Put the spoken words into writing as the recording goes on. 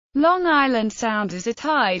Long Island Sound is a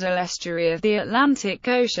tidal estuary of the Atlantic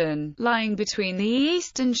Ocean, lying between the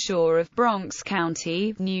eastern shore of Bronx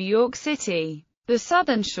County, New York City, the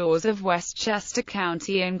southern shores of Westchester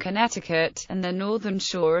County and Connecticut, and the northern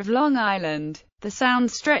shore of Long Island. The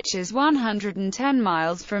Sound stretches 110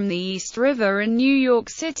 miles from the East River in New York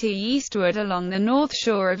City eastward along the north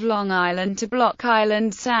shore of Long Island to Block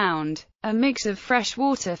Island Sound, a mix of fresh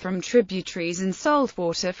water from tributaries and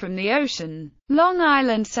saltwater from the ocean. Long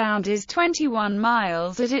Island Sound is 21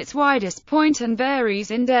 miles at its widest point and varies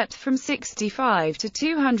in depth from 65 to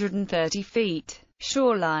 230 feet.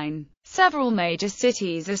 Shoreline. Several major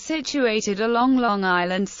cities are situated along Long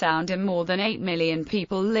Island Sound and more than 8 million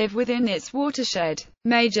people live within its watershed.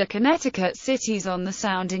 Major Connecticut cities on the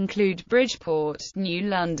Sound include Bridgeport, New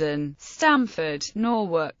London, Stamford,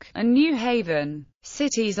 Norwalk, and New Haven.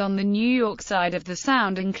 Cities on the New York side of the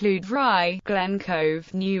Sound include Rye, Glen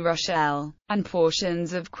Cove, New Rochelle, and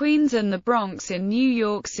portions of Queens and the Bronx. In New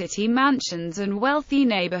York City, mansions and wealthy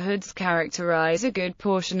neighborhoods characterize a good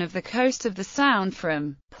portion of the coast of the Sound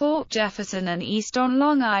from Port Jefferson and east on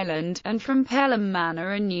Long Island, and from Pelham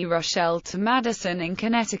Manor and New Rochelle to Madison in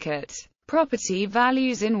Connecticut. Property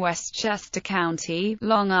values in Westchester County,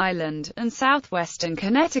 Long Island, and southwestern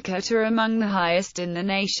Connecticut are among the highest in the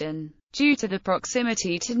nation, due to the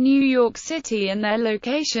proximity to New York City and their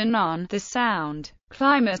location on the Sound.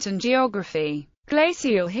 Climate and geography.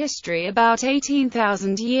 Glacial history. About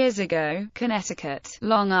 18,000 years ago, Connecticut,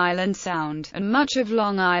 Long Island Sound, and much of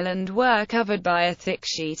Long Island were covered by a thick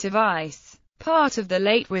sheet of ice, part of the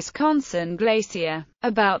late Wisconsin Glacier,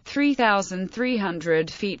 about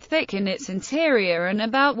 3,300 feet thick in its interior and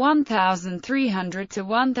about 1,300 to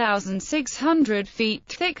 1,600 feet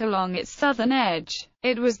thick along its southern edge.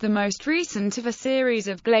 It was the most recent of a series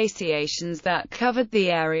of glaciations that covered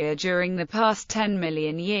the area during the past 10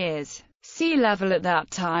 million years. Sea level at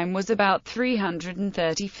that time was about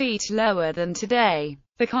 330 feet lower than today.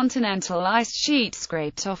 The continental ice sheet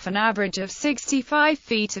scraped off an average of 65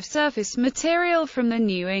 feet of surface material from the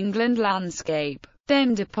New England landscape,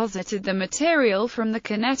 then deposited the material from the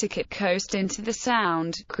Connecticut coast into the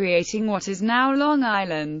Sound, creating what is now Long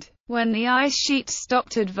Island. When the ice sheet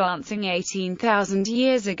stopped advancing 18,000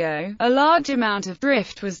 years ago, a large amount of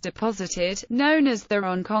drift was deposited, known as the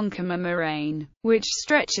Ronkonkoma Moraine, which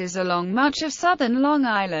stretches along much of southern Long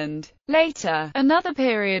Island. Later, another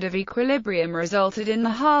period of equilibrium resulted in the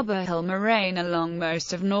Harbor Hill Moraine along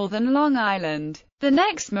most of northern Long Island. The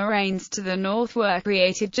next moraines to the north were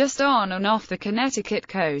created just on and off the Connecticut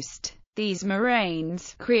coast. These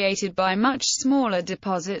moraines, created by much smaller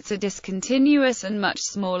deposits, are discontinuous and much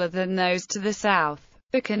smaller than those to the south.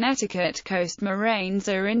 The Connecticut coast moraines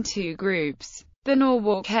are in two groups: the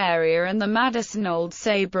Norwalk area and the Madison-Old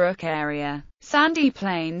Saybrook area. Sandy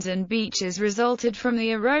plains and beaches resulted from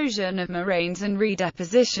the erosion of moraines and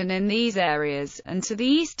redeposition in these areas, and to the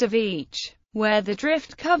east of each, where the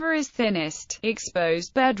drift cover is thinnest,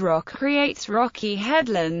 exposed bedrock creates rocky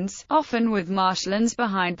headlands, often with marshlands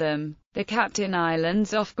behind them. The Captain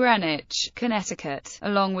Islands off Greenwich, Connecticut,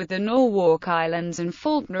 along with the Norwalk Islands and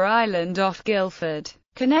Faulkner Island off Guilford,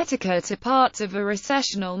 Connecticut, are parts of a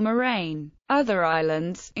recessional moraine. Other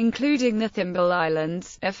islands, including the Thimble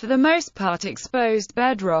Islands, are for the most part exposed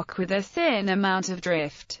bedrock with a thin amount of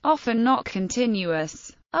drift, often not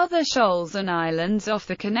continuous. Other shoals and islands off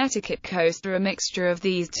the Connecticut coast are a mixture of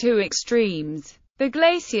these two extremes. The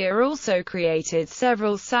glacier also created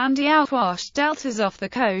several sandy outwash deltas off the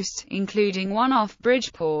coast, including one off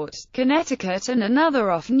Bridgeport, Connecticut, and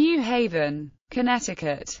another off New Haven,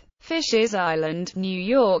 Connecticut. Fishes Island, New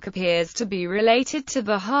York, appears to be related to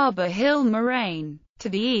the Harbor Hill Moraine. To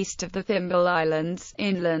the east of the Thimble Islands,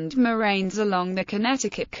 inland moraines along the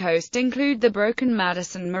Connecticut coast include the Broken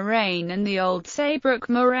Madison Moraine and the Old Saybrook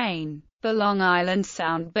Moraine. The Long Island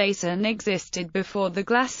Sound Basin existed before the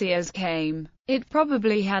glaciers came. It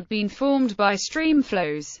probably had been formed by stream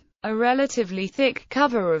flows. A relatively thick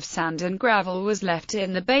cover of sand and gravel was left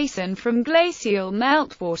in the basin from glacial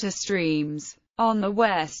meltwater streams. On the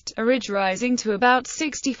west, a ridge rising to about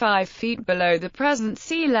 65 feet below the present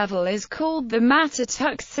sea level is called the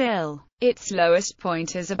Mattatuck Sill. Its lowest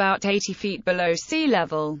point is about 80 feet below sea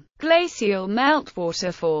level. Glacial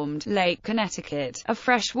meltwater formed Lake Connecticut, a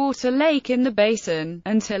freshwater lake in the basin,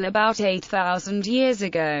 until about 8,000 years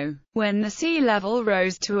ago, when the sea level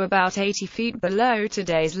rose to about 80 feet below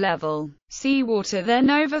today's level. Seawater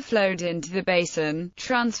then overflowed into the basin,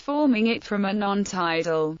 transforming it from a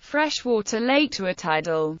non-tidal, freshwater lake to a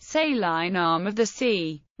tidal, saline arm of the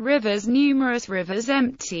sea. Rivers. Numerous rivers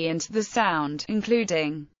empty into the Sound,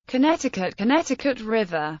 including Connecticut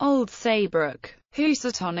River, Old Saybrook,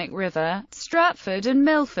 Housatonic River, Stratford and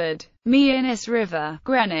Milford, Mearns River,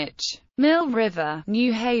 Greenwich, Mill River,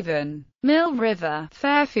 New Haven, Mill River,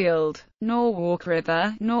 Fairfield, Norwalk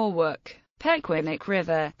River, Norwalk, Pequannock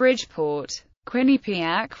River, Bridgeport,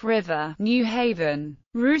 Quinnipiac River, New Haven,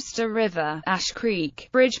 Rooster River, Ash Creek,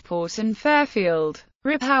 Bridgeport and Fairfield,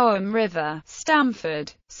 Ripowham River,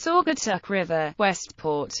 Stamford, Saugatuck River,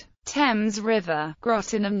 Westport, Thames River,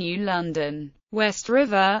 Groton and New London, West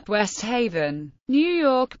River, West Haven, New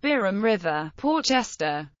York, Byram River,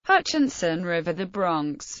 Portchester, Hutchinson River, the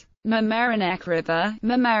Bronx, Mamaroneck River,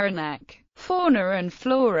 Mamaroneck. Fauna and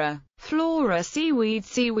flora. Flora.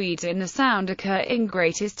 Seaweeds in the Sound occur in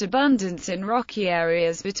greatest abundance in rocky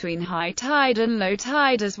areas between high tide and low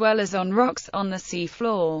tide, as well as on rocks on the sea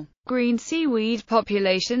floor. Green seaweed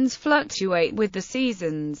populations fluctuate with the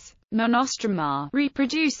seasons. Monostroma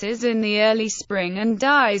reproduces in the early spring and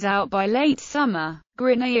dies out by late summer.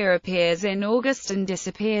 Grinnea appears in August and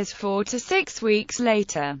disappears 4 to 6 weeks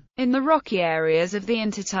later. In the rocky areas of the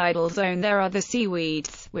intertidal zone there are the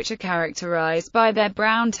seaweeds, which are characterized by their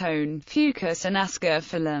brown tone, fucus and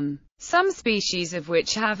ascophyllum, some species of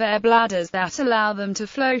which have air bladders that allow them to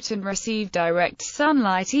float and receive direct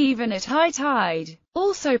sunlight even at high tide.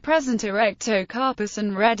 Also present are ectocarpus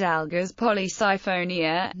and red algas,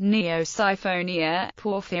 Polysiphonia, Neosiphonia,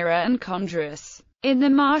 Porphyra and Chondrus. In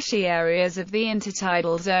the marshy areas of the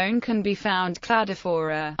intertidal zone can be found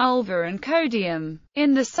Cladophora, Ulva and Codium.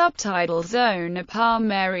 In the subtidal zone are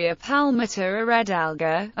Palmaria palmata, a red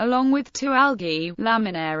alga, along with 2 algae,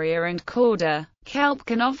 Laminaria and Cauda. Kelp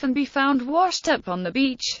can often be found washed up on the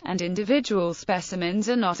beach, and individual specimens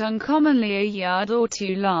are not uncommonly a yard or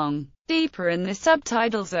 2 long. Deeper in the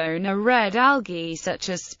subtidal zone are red algae such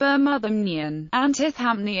as Spermothamnion,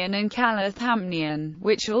 Antithamnion and Calithamnion,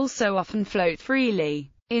 which also often float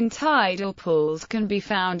freely. In tidal pools can be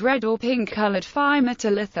found red or pink-colored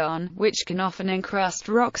Phymatolithon, which can often encrust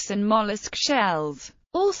rocks and mollusk shells.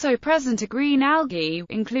 Also present are green algae,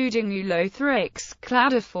 including Ulothrix,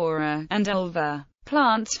 Cladophora, and Ulva.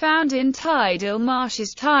 Plants found in tidal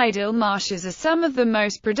marshes. Tidal marshes are some of the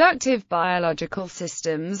most productive biological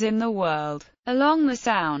systems in the world. Along the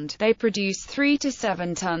Sound, they produce 3 to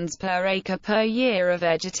 7 tons per acre per year of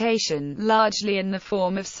vegetation, largely in the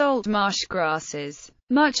form of salt marsh grasses.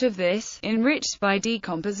 Much of this, enriched by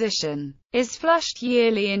decomposition, is flushed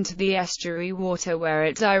yearly into the estuary water, where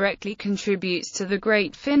it directly contributes to the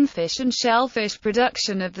great finfish and shellfish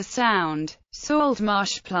production of the Sound. Salt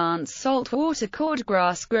marsh plants. Saltwater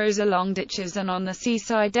cordgrass grows along ditches and on the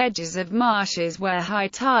seaside edges of marshes where high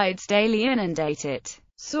tides daily inundate it.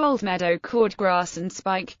 Salt meadow cordgrass and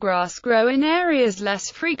spike grass grow in areas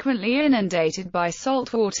less frequently inundated by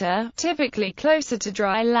salt water, typically closer to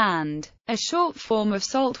dry land. A short form of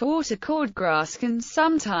saltwater cordgrass can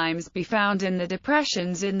sometimes be found in the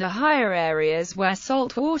depressions in the higher areas where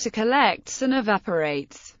salt water collects and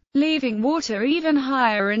evaporates, leaving water even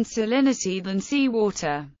higher in salinity than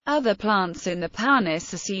seawater. Other plants in the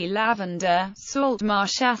Paunis are sea lavender, salt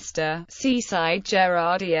marsh aster, seaside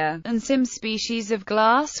gerardia, and some species of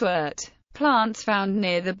glasswort. Plants found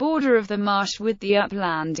near the border of the marsh with the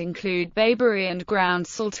upland include bayberry and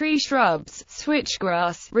groundsel tree shrubs,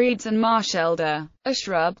 switchgrass, reeds and marsh elder, a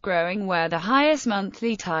shrub growing where the highest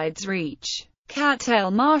monthly tides reach. Cattail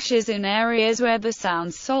marshes in areas where the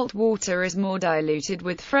Sound's salt water is more diluted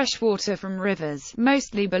with fresh water from rivers,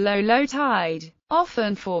 mostly below low tide,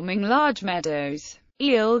 often forming large meadows.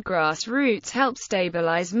 Eelgrass roots help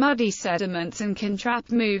stabilize muddy sediments and can trap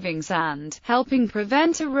moving sand, helping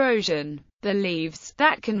prevent erosion. The leaves,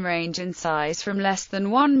 that can range in size from less than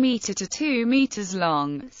 1 meter to 2 meters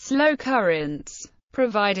long, slow currents,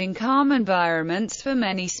 providing calm environments for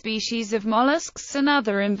many species of mollusks and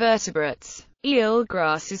other invertebrates.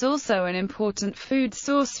 Eelgrass is also an important food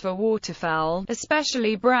source for waterfowl,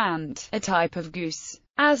 especially brant, a type of goose.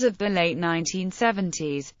 As of the late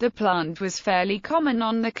 1970s, the plant was fairly common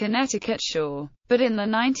on the Connecticut shore, but in the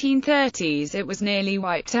 1930s it was nearly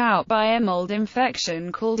wiped out by a mold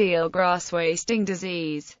infection called eelgrass wasting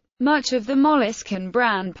disease. Much of the mollusk and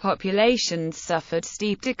brant populations suffered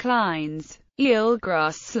steep declines.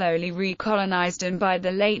 Eelgrass slowly recolonized and by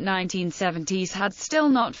the late 1970s had still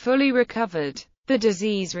not fully recovered. The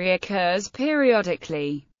disease reoccurs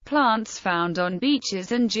periodically. Plants found on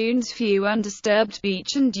beaches and dunes. Few undisturbed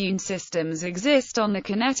beach and dune systems exist on the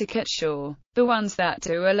Connecticut shore. The ones that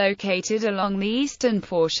do are located along the eastern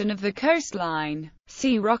portion of the coastline.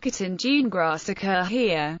 Sea rocket and dune grass occur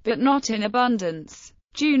here, but not in abundance.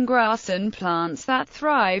 Dune grass and plants that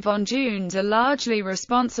thrive on dunes are largely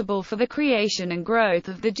responsible for the creation and growth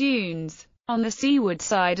of the dunes. On the seaward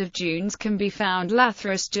side of dunes can be found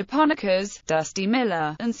Lathyrus japonicus, dusty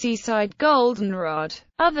miller, and seaside goldenrod.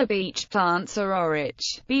 Other beach plants are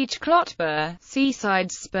orich, beach clotbur,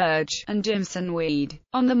 seaside spurge, and Jimson weed.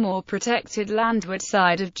 On the more protected landward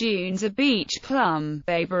side of dunes are beach plum,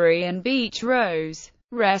 bayberry, and beach rose.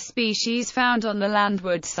 Rare species found on the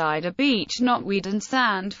landward side are beech knotweed and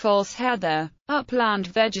sand false heather. Upland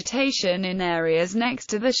vegetation in areas next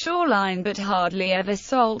to the shoreline but hardly ever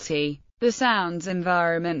salty. The sounds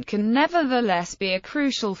environment can nevertheless be a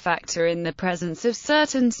crucial factor in the presence of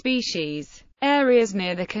certain species. Areas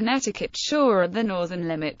near the Connecticut shore are the northern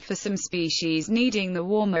limit for some species needing the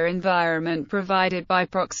warmer environment provided by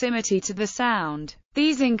proximity to the sound.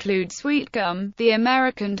 These include sweet gum, the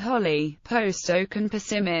American holly, post oak and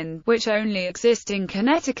persimmon, which only exist in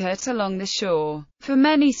Connecticut along the shore. For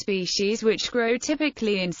many species which grow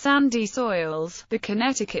typically in sandy soils, the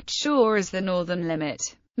Connecticut shore is the northern limit.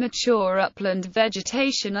 Mature upland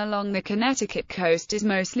vegetation along the Connecticut coast is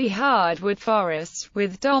mostly hardwood forests,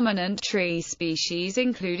 with dominant tree species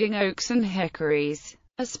including oaks and hickories,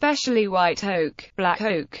 especially white oak, black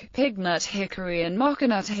oak, pignut hickory and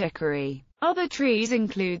mockernut hickory. Other trees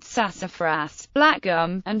include sassafras, black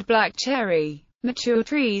gum, and black cherry. Mature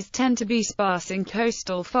trees tend to be sparse in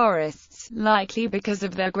coastal forests, likely because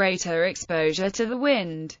of their greater exposure to the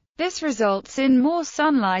wind. This results in more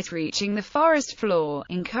sunlight reaching the forest floor,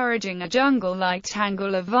 encouraging a jungle-like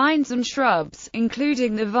tangle of vines and shrubs,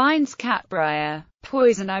 including the vines catbrier,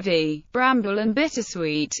 poison ivy, bramble and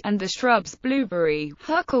bittersweet, and the shrubs blueberry,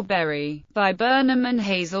 huckleberry, viburnum and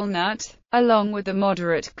hazelnut. Along with a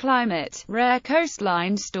moderate climate, rare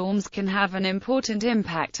coastline storms can have an important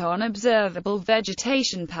impact on observable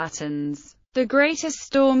vegetation patterns. The greatest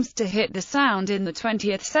storms to hit the Sound in the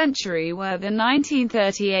 20th century were the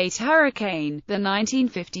 1938 hurricane, the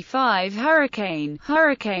 1955 hurricane,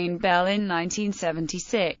 Hurricane Bell in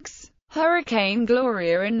 1976, Hurricane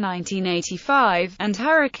Gloria in 1985, and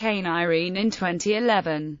Hurricane Irene in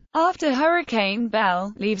 2011. After Hurricane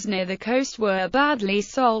Bell, leaves near the coast were badly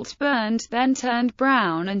salt-burned, then turned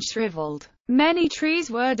brown and shriveled. Many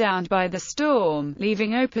trees were downed by the storm,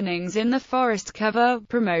 leaving openings in the forest cover,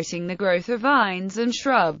 promoting the growth of vines and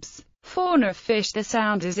shrubs. Fauna fish. The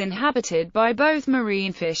Sound is inhabited by both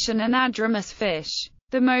marine fish and anadromous fish.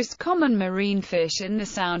 The most common marine fish in the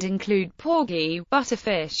Sound include porgy,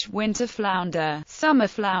 butterfish, winter flounder, summer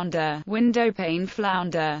flounder, windowpane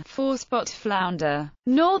flounder, four-spot flounder,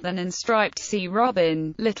 northern and striped sea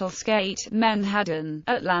robin, little skate, menhaden,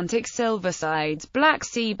 Atlantic silversides, black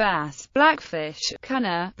sea bass, blackfish,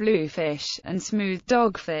 cunner, bluefish, and smooth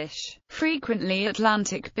dogfish. Frequently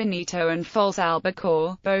Atlantic bonito and false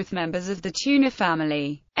albacore, both members of the tuna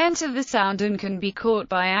family, enter the Sound and can be caught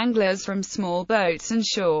by anglers from small boats and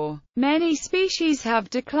shore. Many species have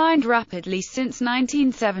declined rapidly since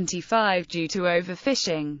 1975 due to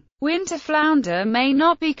overfishing. Winter flounder may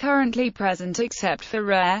not be currently present except for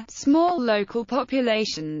rare, small local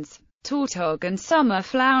populations. Tautog and summer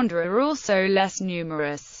flounder are also less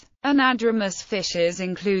numerous. Anadromous fishes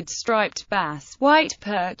include striped bass, white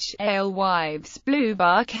perch, alewives,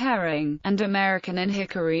 bluebark herring, and American and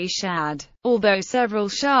hickory shad. Although several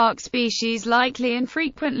shark species likely and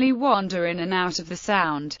frequently wander in and out of the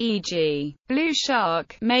Sound, e.g., blue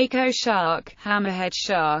shark, mako shark, hammerhead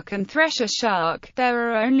shark and thresher shark,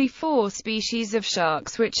 there are only 4 species of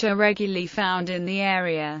sharks which are regularly found in the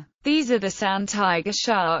area. These are the sand tiger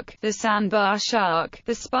shark, the sandbar shark,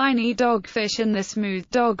 the spiny dogfish and the smooth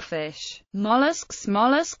dogfish.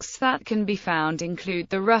 Mollusks that can be found include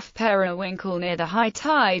the rough periwinkle near the high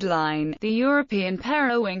tide line, the European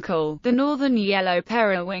periwinkle, the northern yellow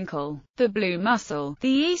periwinkle, the blue mussel, the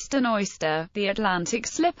eastern oyster, the Atlantic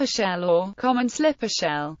slippershell or common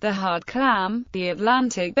slippershell, the hard clam, the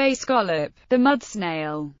Atlantic bay scallop, the mud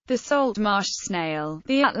snail, the salt marsh snail,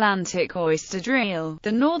 the Atlantic oyster drill,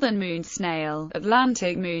 the northern moon snail,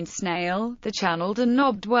 Atlantic moon snail, the channeled and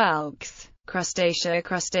knobbed whelks. Crustacea.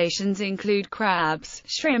 Crustaceans include crabs,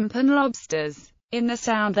 shrimp and lobsters. In the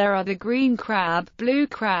Sound there are the green crab, blue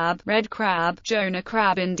crab, red crab, Jonah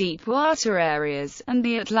crab in deep water areas, and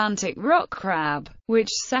the Atlantic rock crab, which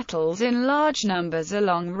settles in large numbers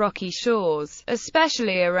along rocky shores,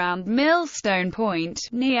 especially around Millstone Point,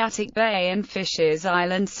 Neatic Bay and Fisher's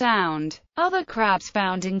Island Sound. Other crabs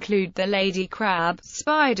found include the lady crab,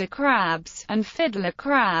 spider crabs, and fiddler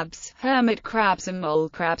crabs. Hermit crabs and mole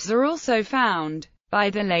crabs are also found. By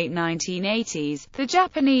the late 1980s, the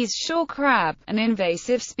Japanese shore crab, an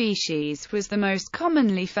invasive species, was the most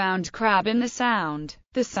commonly found crab in the Sound.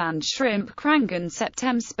 The sand shrimp, Crangon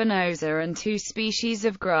septem spinosa, and 2 species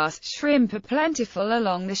of grass shrimp are plentiful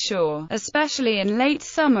along the shore, especially in late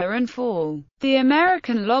summer and fall. The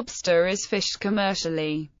American lobster is fished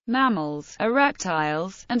commercially. Mammals are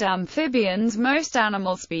reptiles and amphibians. Most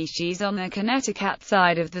animal species on the Connecticut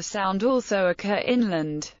side of the Sound also occur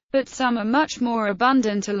inland, but some are much more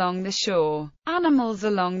abundant along the shore. Animals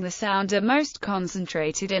along the Sound are most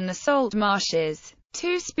concentrated in the salt marshes.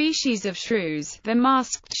 2 species of shrews, the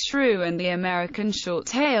masked shrew and the American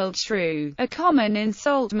short-tailed shrew, are common in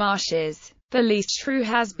salt marshes. The least shrew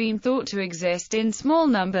has been thought to exist in small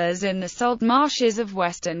numbers in the salt marshes of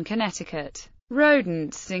western Connecticut.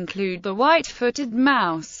 Rodents include the white-footed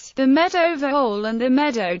mouse, the meadow vole and the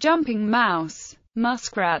meadow-jumping mouse.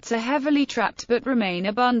 Muskrats are heavily trapped but remain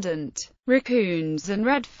abundant. Raccoons and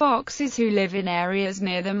red foxes who live in areas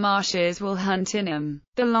near the marshes will hunt in them.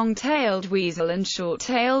 The long-tailed weasel and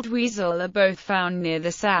short-tailed weasel are both found near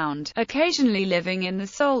the Sound, occasionally living in the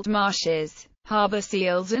salt marshes. Harbor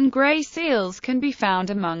seals and gray seals can be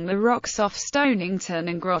found among the rocks off Stonington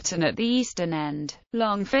and Groton at the eastern end.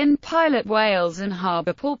 Long-fin pilot whales and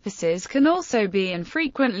harbor porpoises can also be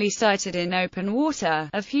infrequently sighted in open water,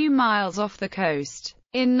 a few miles off the coast.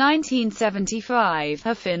 In 1975, a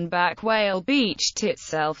finback whale beached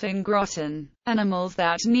itself in Groton. Animals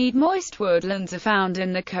that need moist woodlands are found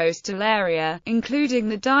in the coastal area, including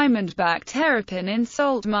the diamondback terrapin in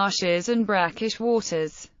salt marshes and brackish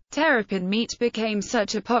waters. Terrapin meat became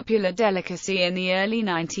such a popular delicacy in the early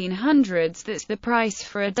 1900s that the price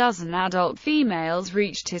for a dozen adult females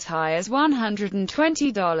reached as high as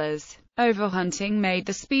 $120. Overhunting made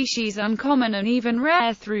the species uncommon and even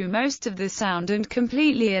rare through most of the Sound and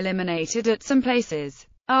completely eliminated at some places.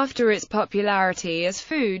 After its popularity as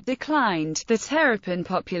food declined, the terrapin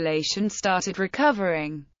population started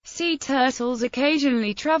recovering. Sea turtles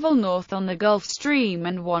occasionally travel north on the Gulf Stream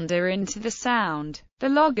and wander into the Sound. The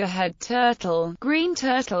loggerhead turtle, green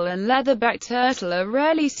turtle and leatherback turtle are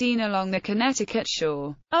rarely seen along the Connecticut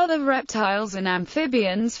shore. Other reptiles and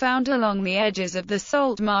amphibians found along the edges of the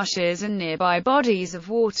salt marshes and nearby bodies of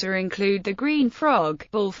water include the green frog,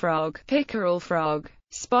 bullfrog, pickerel frog,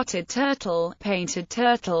 spotted turtle, painted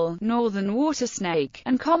turtle, northern water snake,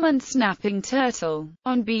 and common snapping turtle.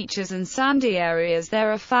 On beaches and sandy areas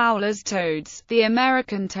there are fowlers, toads, the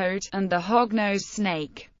American toad, and the hognose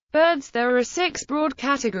snake. Birds. There are 6 broad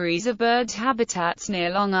categories of bird habitats near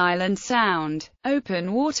Long Island Sound.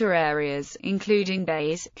 Open water areas, including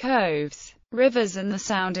bays, coves, rivers and the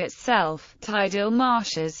Sound itself, tidal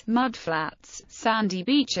marshes, mudflats, sandy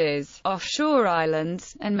beaches, offshore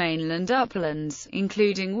islands, and mainland uplands,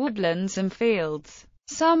 including woodlands and fields.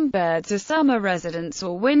 Some birds are summer residents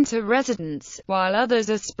or winter residents, while others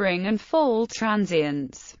are spring and fall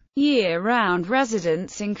transients. Year-round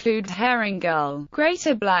residents include herring gull,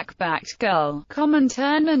 greater black-backed gull, common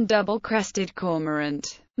tern and double-crested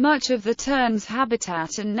cormorant. Much of the tern's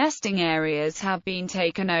habitat and nesting areas have been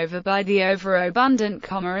taken over by the overabundant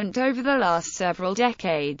cormorant over the last several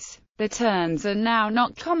decades. The terns are now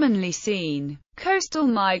not commonly seen. Coastal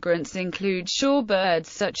migrants include shorebirds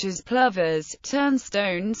such as plovers,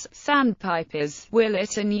 turnstones, sandpipers,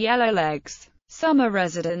 willet and yellowlegs. Summer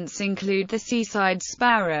residents include the seaside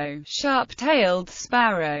sparrow, sharp-tailed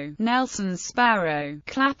sparrow, Nelson's sparrow,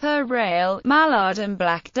 clapper rail, mallard and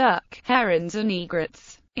black duck, herons and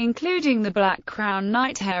egrets, including the black-crowned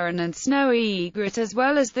night heron and snowy egret, as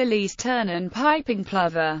well as the least tern and piping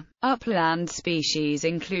plover. Upland species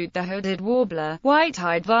include the hooded warbler,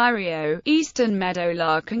 white-eyed vireo, eastern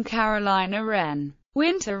meadowlark and Carolina wren.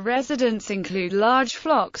 Winter residents include large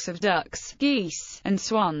flocks of ducks, geese, and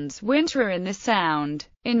swans winter in the Sound.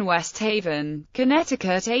 In West Haven,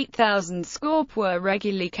 Connecticut, 8,000 scorp were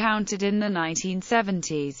regularly counted in the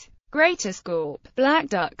 1970s. Greater scorp, black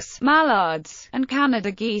ducks, mallards, and Canada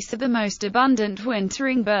geese are the most abundant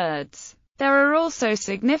wintering birds. There are also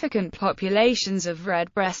significant populations of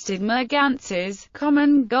red-breasted merganses,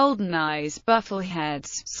 common goldeneyes,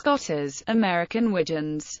 buffleheads, scotters, American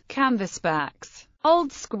widgeons, canvasbacks,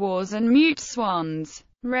 old squaws and mute swans.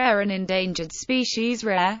 Rare and endangered species.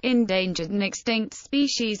 Rare, endangered and extinct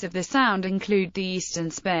species of the Sound include the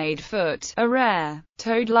eastern spadefoot, a rare,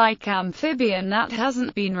 toad-like amphibian that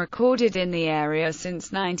hasn't been recorded in the area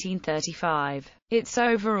since 1935. Its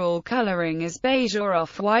overall coloring is beige or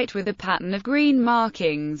off-white with a pattern of green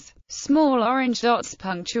markings. Small orange dots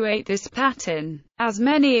punctuate this pattern. As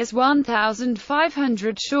many as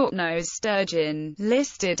 1,500 short-nosed sturgeon,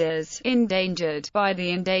 listed as endangered by the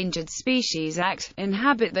Endangered Species Act,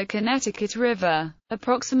 inhabit the Connecticut River.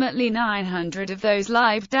 Approximately 900 of those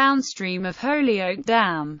live downstream of Holyoke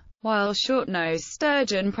Dam, while short-nosed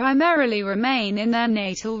sturgeon primarily remain in their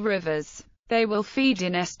natal rivers. They will feed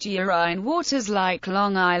in estuarine waters like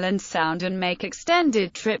Long Island Sound and make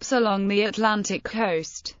extended trips along the Atlantic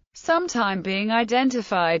coast, sometime being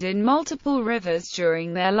identified in multiple rivers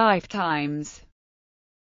during their lifetimes.